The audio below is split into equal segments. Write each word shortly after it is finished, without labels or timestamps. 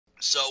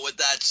So with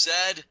that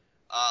said,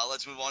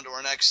 let's move on to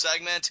our next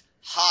segment,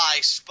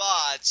 high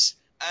spots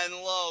and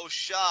low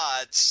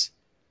shots.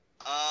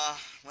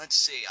 Let's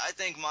see. I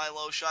think my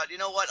low shot, you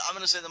know what? I'm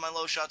going to say that my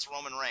low shot's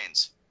Roman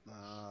Reigns.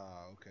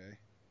 Okay.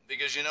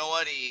 Because you know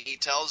what? He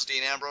tells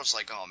Dean Ambrose,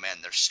 like, oh man,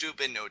 they're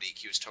stupid. No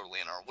DQ is totally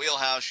in our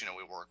wheelhouse. You know,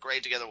 we work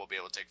great together. We'll be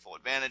able to take full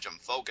advantage. I'm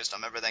focused.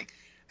 I'm everything.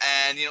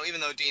 And, you know,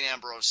 even though Dean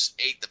Ambrose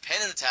ate the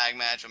pin in the tag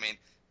match, I mean,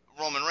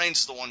 Roman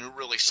Reigns is the one who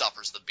really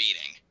suffers the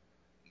beating.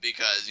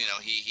 Because, you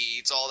know, he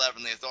eats all that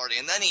from the Authority.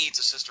 And then he eats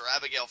a Sister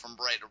Abigail from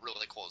Bray to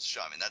really close the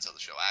show. I mean, that's how the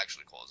show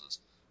actually closes.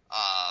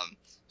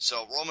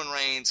 So Roman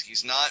Reigns,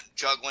 he's not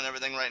juggling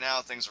everything right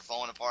now. Things are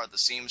falling apart at the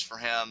seams for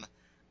him.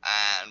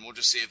 And we'll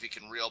just see if he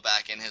can reel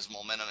back in his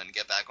momentum and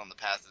get back on the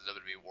path to the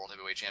WWE World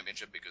Heavyweight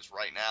Championship, because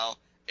right now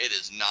it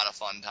is not a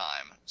fun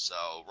time. So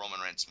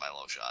Roman Reigns is my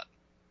low shot.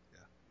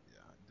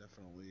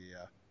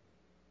 Yeah,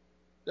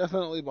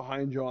 definitely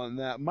behind you on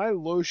that. My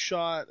low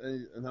shot,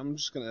 and I'm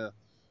just gonna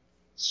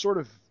sort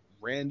of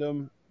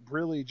random,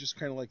 really just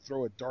kind of like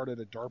throw a dart at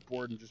a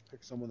dartboard and just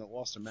pick someone that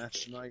lost a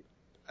match tonight.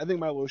 I think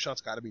my low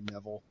shot's got to be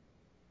Neville.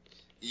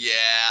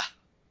 Yeah.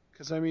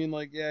 Because I mean,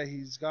 like, yeah,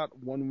 he's got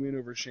one win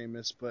over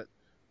Sheamus, but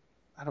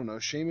I don't know,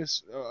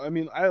 Sheamus. I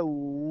mean, I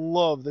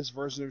love this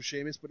version of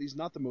Sheamus, but he's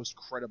not the most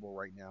credible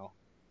right now.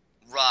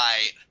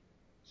 Right.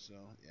 So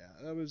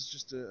yeah, that was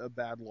just a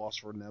bad loss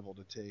for Neville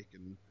to take,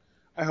 and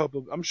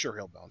I'm sure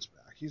he'll bounce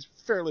back. He's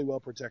fairly well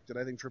protected.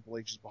 I think Triple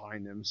H is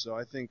behind him, so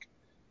I think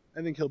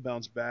he'll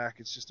bounce back.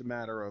 It's just a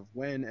matter of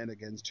when and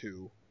against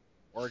who,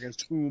 or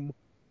against whom.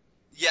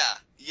 Yeah.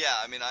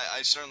 I mean,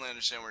 I certainly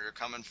understand where you're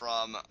coming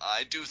from.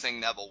 I do think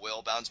Neville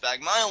will bounce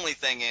back. My only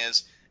thing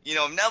is, you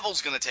know, if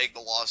Neville's going to take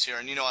the loss here,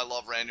 and you know I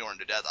love Randy Orton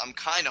to death, I'm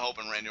kind of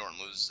hoping Randy Orton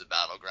loses at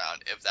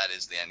Battleground, if that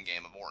is the end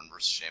game of Orton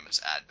versus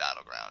Sheamus at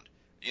Battleground.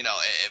 You know,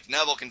 if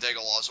Neville can take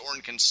a loss,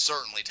 Orton can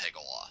certainly take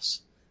a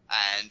loss.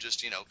 And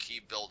just, you know,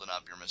 keep building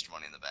up your Mr.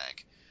 Money in the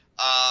Bank.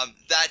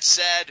 That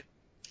said,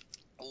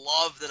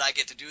 love that I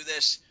get to do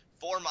this.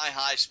 For my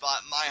high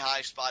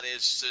spot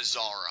is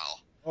Cesaro.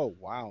 Oh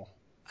wow.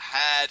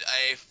 Had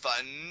a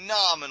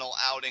phenomenal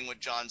outing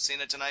with John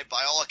Cena tonight.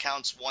 By all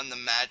accounts, won the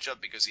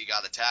matchup because he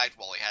got attacked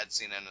while he had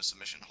Cena in a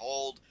submission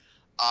hold.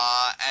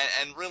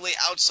 And really,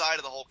 outside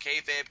of the whole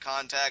kayfabe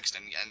context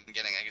and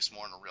getting, I guess,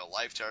 more into real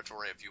life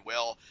territory, if you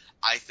will,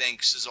 I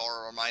think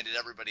Cesaro reminded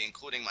everybody,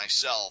 including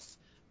myself,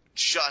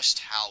 just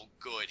how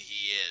good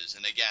he is.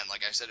 And again,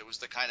 like I said, it was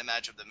the kind of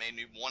matchup that made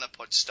me want to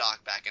put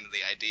stock back into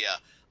the idea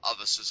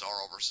of a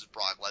Cesaro versus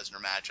Brock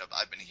Lesnar matchup.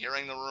 I've been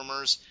hearing the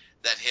rumors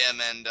that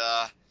him and,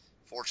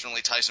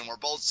 fortunately, Tyson were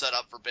both set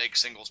up for big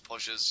singles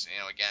pushes.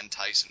 You know, again,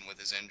 Tyson with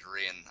his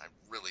injury, and I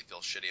really feel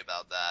shitty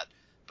about that.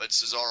 But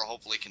Cesaro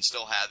hopefully can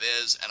still have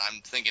his, and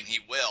I'm thinking he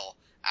will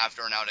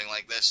after an outing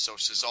like this. So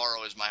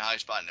Cesaro is my high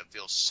spot, and it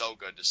feels so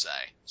good to say.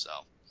 So.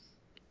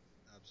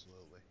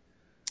 Absolutely.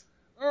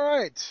 All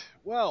right.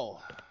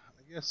 Well,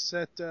 I guess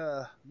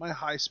that my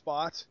high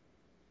spot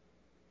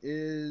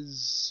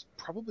is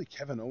probably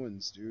Kevin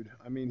Owens, dude.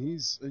 I mean,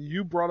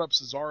 you brought up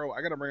Cesaro.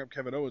 I got to bring up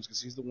Kevin Owens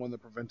because he's the one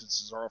that prevented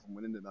Cesaro from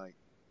winning tonight.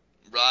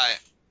 Right.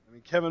 I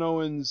mean, Kevin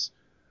Owens,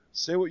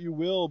 say what you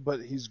will,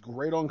 but he's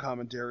great on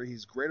commentary.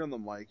 He's great on the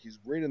mic. He's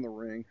great in the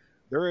ring.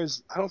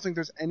 I don't think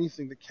there's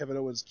anything that Kevin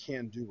Owens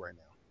can do right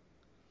now.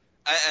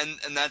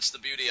 And that's the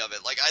beauty of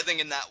it. Like, I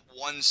think in that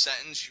one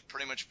sentence, you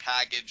pretty much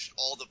packaged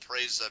all the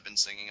praise I've been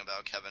singing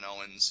about Kevin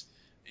Owens,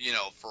 you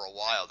know, for a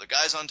while. The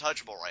guy's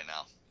untouchable right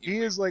now. He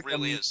is like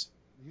really is.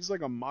 He's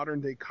like a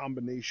modern day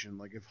combination.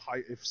 Like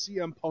if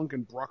CM Punk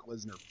and Brock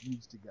Lesnar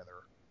fused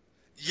together.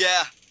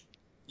 Yeah,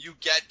 you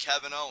get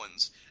Kevin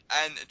Owens.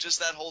 And just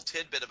that whole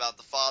tidbit about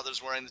the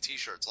fathers wearing the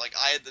t-shirts. Like,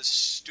 I had the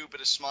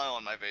stupidest smile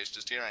on my face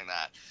just hearing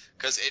that.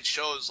 Because it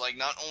shows, like,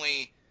 not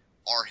only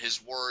are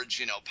his words,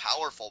 you know,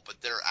 powerful, but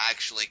they're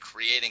actually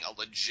creating a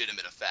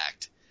legitimate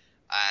effect.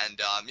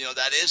 And, you know,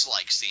 that is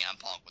like CM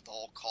Punk with the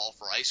whole call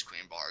for ice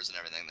cream bars and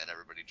everything that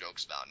everybody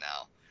jokes about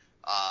now.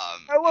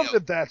 I love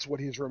that that's what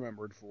he's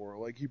remembered for.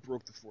 Like, he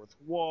broke the fourth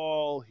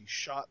wall, he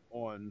shot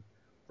on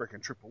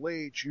freaking Triple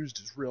H, used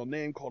his real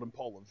name, called him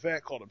Paul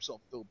Levesque, called himself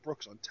Phil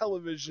Brooks on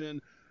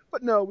television.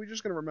 But no, we're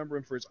just going to remember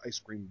him for his ice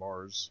cream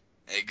bars.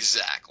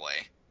 Exactly.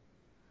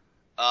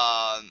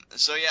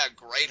 So yeah,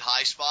 great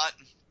high spot.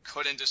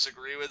 Couldn't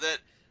disagree with it.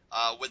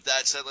 With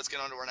that said, let's get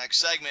on to our next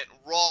segment,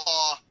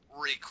 Raw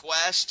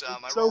Request.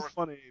 It's so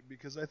funny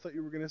because I thought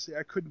you were going to say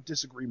I couldn't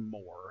disagree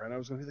more, and I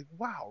was going to be like,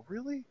 wow,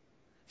 really?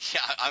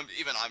 Yeah, I'm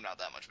not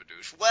that much of a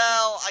douche.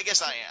 Well, I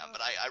guess I am,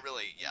 but I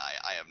really,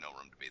 I have no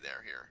room to be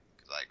there here,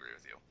 because I agree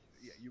with you.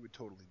 Yeah, you would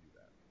totally do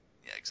that.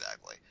 Yeah,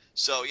 exactly.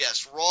 So,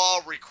 yes,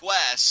 Raw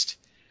Request.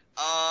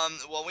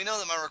 Well, we know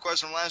that my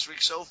request from last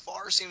week so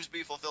far seems to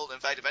be fulfilled. In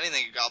fact, if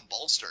anything, it got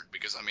bolstered,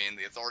 because, I mean,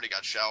 the Authority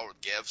got showered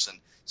with gifts, and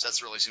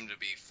Seth really seemed to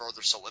be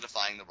further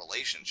solidifying the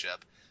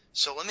relationship.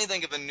 So let me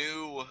think of a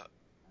new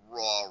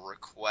Raw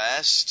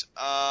request.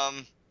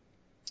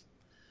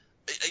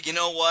 You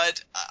know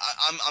what?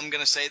 I'm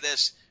going to say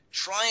this.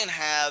 Try and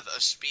have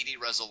a speedy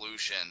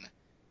resolution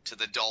to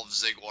the Dolph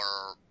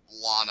Ziggler,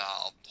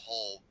 Lana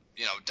whole,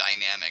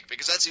 dynamic,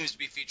 because that seems to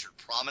be featured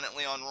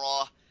prominently on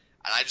Raw,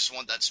 and I just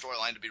want that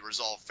storyline to be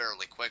resolved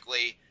fairly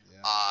quickly.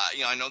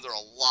 Yeah. I know there are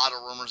a lot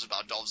of rumors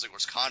about Dolph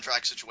Ziggler's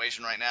contract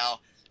situation right now.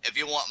 If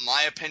you want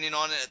my opinion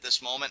on it at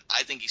this moment,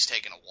 I think he's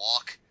taking a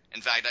walk.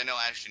 In fact, I know,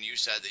 Ashton, you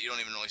said that you don't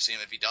even really see him.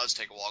 If he does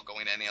take a walk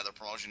going to any other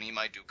promotion, he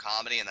might do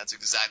comedy, and that's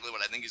exactly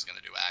what I think he's going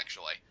to do,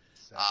 actually.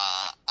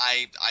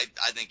 I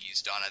think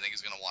he's done. I think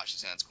he's going to wash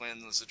his hands clean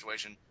in the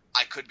situation.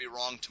 I could be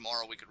wrong.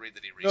 Tomorrow we could read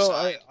that he No,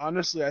 resigned.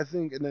 honestly, I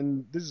think, and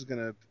then this is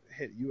gonna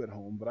hit you at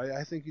home, but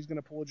I think he's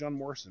gonna pull a John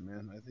Morrison,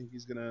 man. I think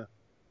he's gonna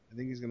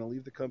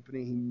leave the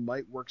company. He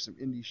might work some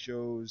indie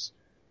shows,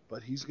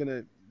 but he's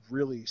gonna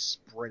really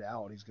spread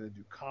out. He's gonna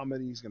do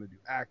comedy. He's gonna do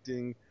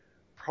acting.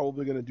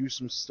 Probably gonna do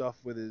some stuff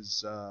with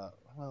his.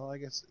 Well, I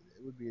guess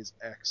it would be his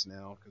ex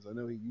now, because I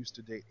know he used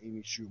to date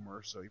Amy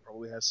Schumer, so he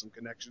probably has some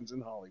connections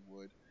in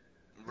Hollywood.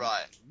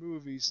 Right.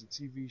 Movies, some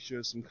TV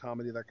shows, some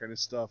comedy, that kind of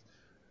stuff.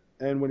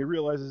 And when he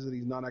realizes that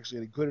he's not actually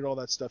any good at all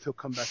that stuff, he'll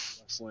come back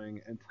to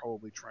wrestling and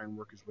probably try and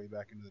work his way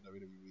back into the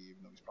WWE, even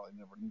though he's probably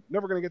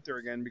never going to get there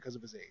again because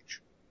of his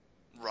age.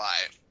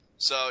 Right.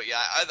 So, yeah,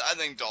 I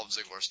think Dolph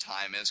Ziggler's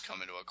time is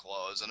coming to a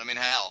close. And, I mean,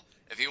 hell,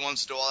 if he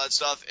wants to do all that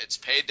stuff, it's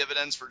paid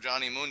dividends for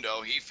Johnny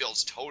Mundo. He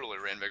feels totally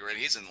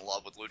reinvigorated. He's in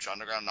love with Lucha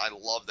Underground, and I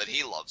love that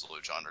he loves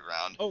Lucha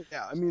Underground. Oh,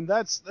 yeah. I mean,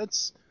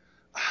 that's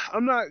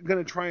I'm not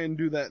going to try and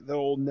do the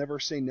old never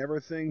say never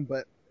thing,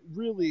 but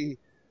really,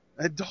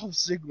 Dolph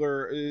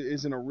Ziggler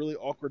is in a really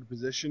awkward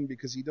position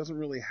because he doesn't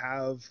really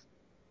have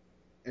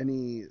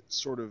any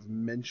sort of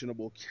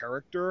mentionable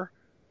character.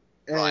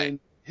 And Right.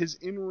 his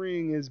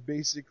in-ring is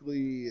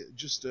basically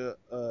just a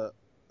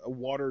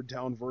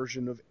watered-down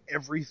version of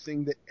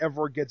everything that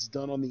ever gets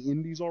done on the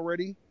indies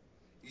already.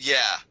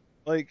 Yeah.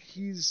 Like,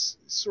 he's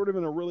sort of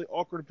in a really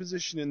awkward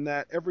position in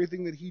that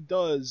everything that he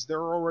does, there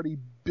are already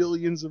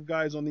billions of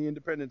guys on the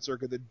independent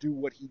circuit that do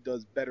what he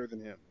does better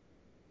than him.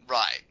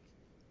 Right.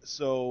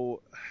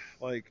 So,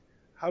 like,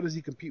 how does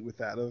he compete with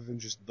that other than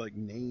just, like,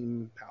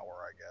 name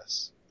power, I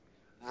guess?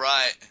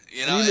 Right.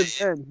 And even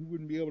then, he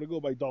wouldn't be able to go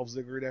by Dolph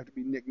Ziggler. It'd have to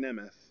be Nick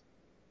Nemeth.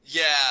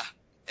 Yeah.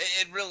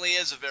 It really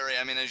is a very,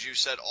 I mean, as you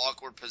said,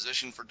 awkward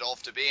position for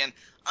Dolph to be in.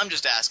 I'm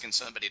just asking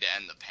somebody to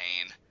end the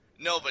pain.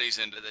 Nobody's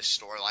into this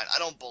storyline. I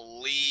don't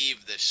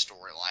believe this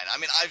storyline. I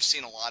mean, I've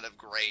seen a lot of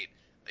great,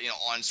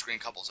 on-screen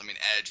couples. I mean,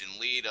 Edge and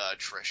Lita,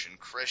 Trish and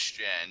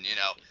Christian,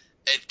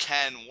 it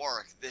can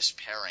work. This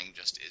pairing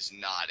just is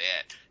not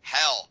it.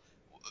 Hell,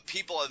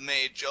 people have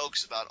made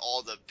jokes about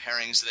all the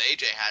pairings that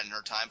AJ had in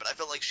her time, but I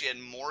felt like she had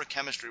more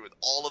chemistry with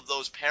all of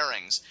those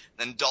pairings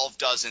than Dolph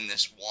does in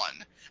this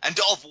one. And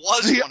Dolph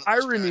was The one of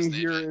those irony pairings.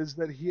 here is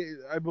that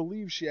I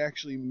believe she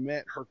actually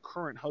met her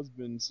current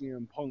husband,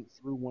 CM Punk,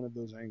 through one of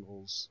those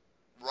angles.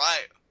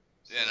 Right.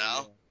 So, Yeah,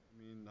 I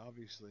mean,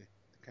 obviously,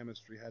 the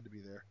chemistry had to be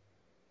there.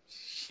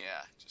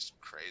 Yeah, just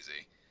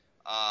crazy.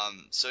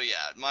 So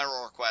yeah, my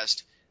Raw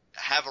request,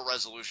 have a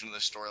resolution to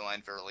this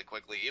storyline fairly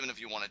quickly, even if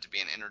you want it to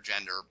be an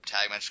intergender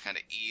tag match to kind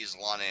of ease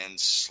Lana in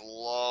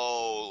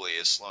slowly,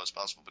 as slow as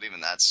possible, but even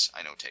that's,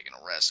 I know, taking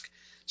a risk.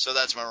 So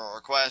that's my Raw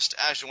request.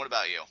 Ashton, what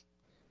about you?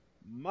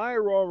 My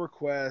Raw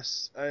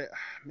request,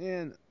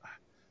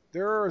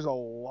 there is a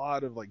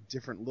lot of, like,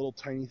 different little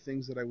tiny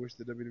things that I wish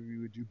the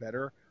WWE would do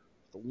better.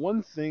 The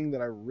one thing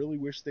that I really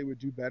wish they would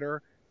do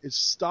better is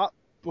stop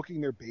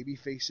booking their baby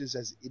faces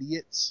as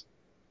idiots.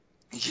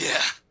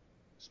 Yeah.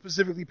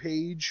 Specifically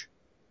Paige.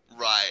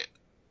 Right.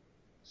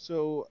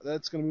 So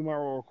that's going to be my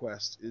Raw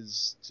request,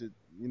 is to,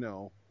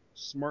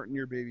 smarten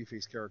your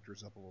babyface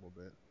characters up a little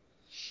bit.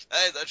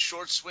 Hey, that's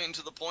short, sweet, and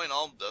to the point.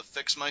 I'll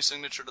fix my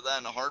signature to that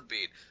in a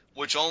heartbeat.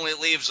 Which only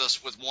leaves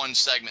us with one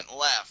segment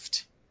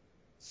left.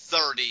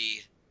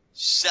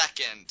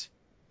 30-second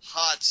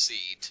hot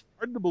seat.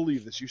 Hard to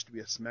believe this used to be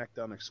a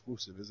SmackDown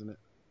exclusive, isn't it?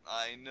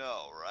 I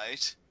know,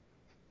 right?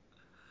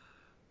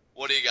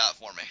 What do you got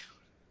for me?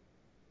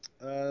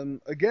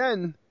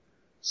 Again,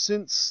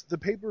 since the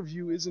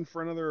pay-per-view isn't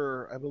for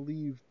another, I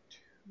believe,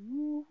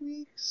 2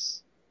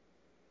 weeks?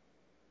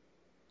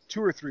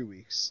 2 or 3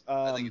 weeks.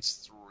 I think it's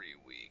 3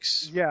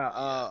 weeks. Yeah,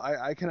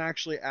 I can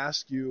actually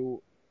ask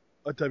you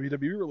a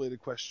WWE-related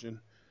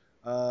question.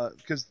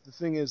 Because the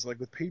thing is,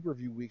 like, with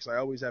pay-per-view weeks, I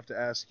always have to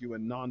ask you a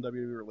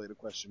non-WWE related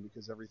question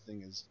because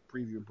everything is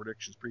preview and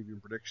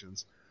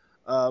predictions.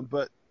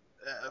 But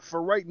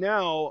for right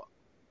now,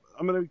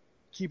 I'm going to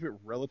keep it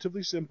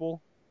relatively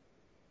simple.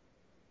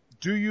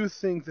 Do you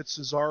think that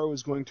Cesaro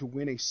is going to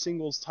win a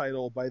singles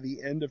title by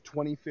the end of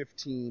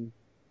 2015?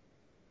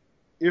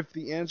 If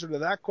the answer to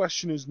that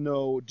question is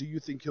no, do you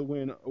think he'll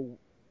win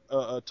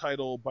a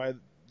title by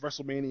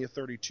WrestleMania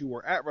 32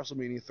 or at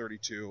WrestleMania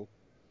 32?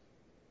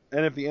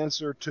 And if the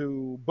answer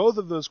to both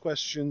of those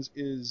questions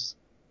is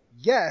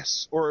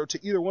yes, or to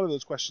either one of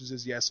those questions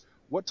is yes,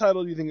 what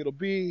title do you think it'll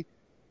be,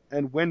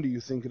 and when do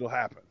you think it'll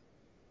happen?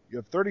 You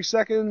have 30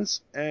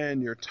 seconds,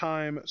 and your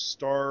time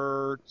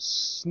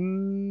starts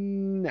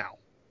now.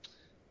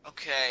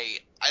 Okay,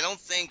 I don't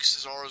think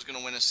Cesaro's going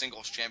to win a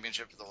singles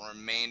championship for the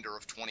remainder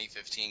of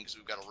 2015 because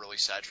we've got a really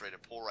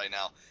saturated pool right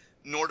now.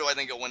 Nor do I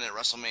think he'll win it at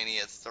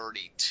WrestleMania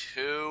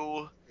 32.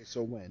 Okay,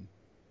 so when?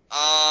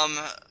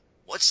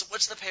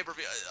 What's the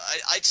pay-per-view?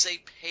 I'd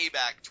say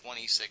Payback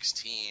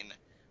 2016.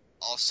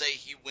 I'll say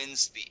he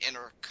wins the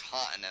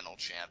Intercontinental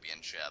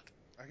Championship.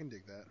 I can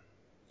dig that.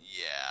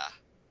 Yeah.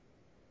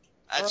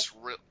 That's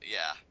real.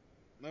 Yeah.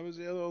 That was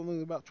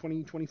only about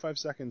 20, 25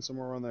 seconds,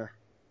 somewhere around there.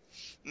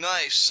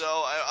 Nice. So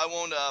I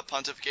won't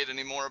pontificate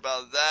any more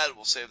about that.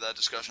 We'll save that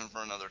discussion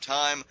for another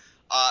time.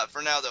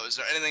 For now, though, is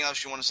there anything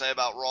else you want to say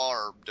about Raw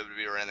or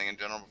WWE or anything in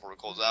general before we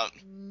close out?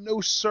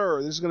 No,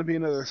 sir. This is going to be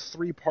another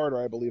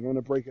 3-parter, I believe. I'm going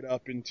to break it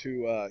up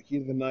into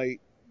Heat of the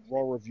Night,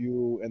 Raw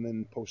review, and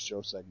then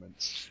post-show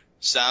segments.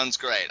 Sounds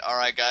great. All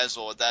right, guys.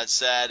 Well, with that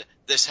said,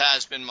 this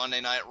has been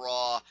Monday Night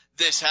Raw.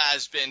 This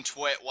has been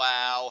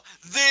TwitWow,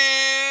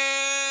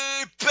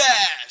 the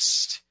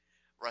best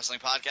wrestling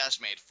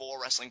podcast made for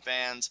wrestling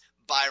fans,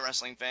 by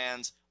wrestling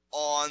fans,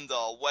 on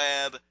the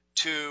web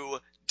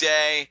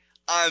today.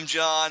 I'm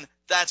John.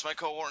 That's my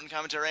cohort and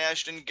commentary,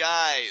 Ashton.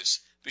 Guys,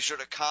 be sure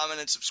to comment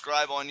and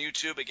subscribe on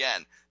YouTube.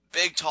 Again,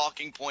 big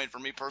talking point for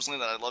me personally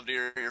that I'd love to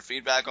hear your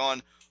feedback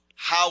on.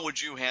 How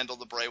would you handle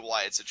the Bray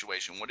Wyatt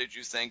situation? What did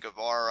you think of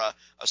our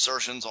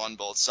assertions on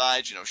both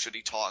sides? Should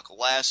he talk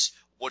less?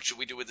 What should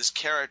we do with this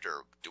character?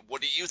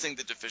 What do you think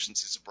the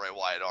deficiencies of Bray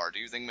Wyatt are? Do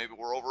you think maybe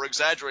we're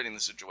over-exaggerating the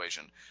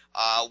situation?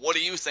 What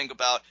do you think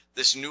about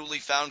this newly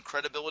found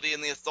credibility in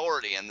the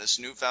Authority and this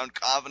newfound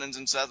confidence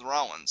in Seth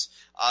Rollins?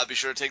 Be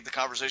sure to take the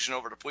conversation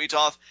over to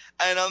Pweetoff,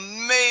 an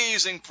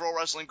amazing pro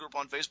wrestling group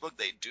on Facebook.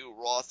 They do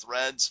Raw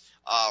threads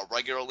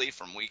regularly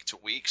from week to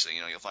week, so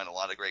you'll find a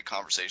lot of great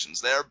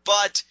conversations there.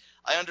 But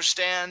I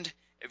understand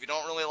if you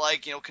don't really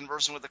like,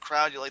 conversing with the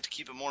crowd, you like to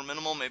keep it more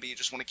minimal. Maybe you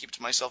just want to keep it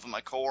to myself and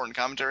my cohort and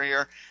commentary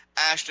here.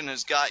 Ashton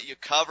has got you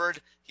covered.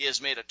 He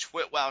has made a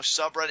TwitWow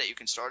subreddit. You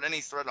can start any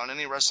thread on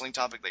any wrestling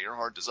topic that your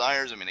heart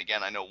desires.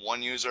 Again, I know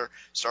one user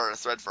started a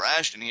thread for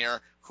Ashton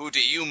here. Who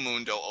do you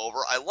mundo over?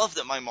 I love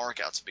that my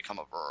markouts have become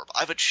a verb.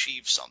 I've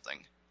achieved something.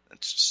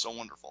 It's just so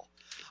wonderful.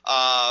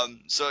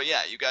 So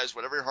yeah, you guys,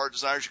 whatever your heart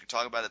desires, you can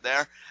talk about it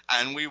there.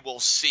 And we will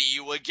see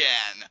you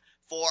again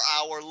for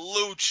our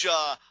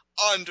Lucha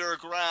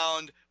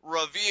Underground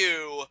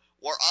review,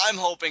 where I'm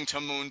hoping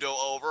to mundo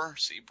over,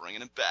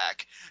 bringing it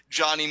back,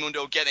 Johnny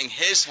Mundo getting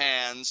his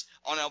hands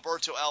on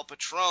Alberto El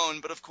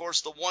Patron. But of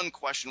course, the one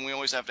question we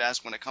always have to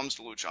ask when it comes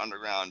to Lucha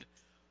Underground,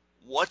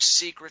 what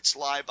secrets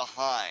lie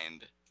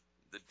behind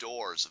the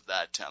doors of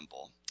that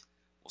temple?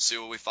 We'll see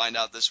what we find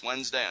out this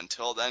Wednesday.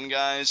 Until then,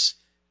 guys,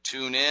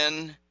 tune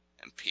in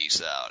and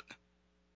peace out.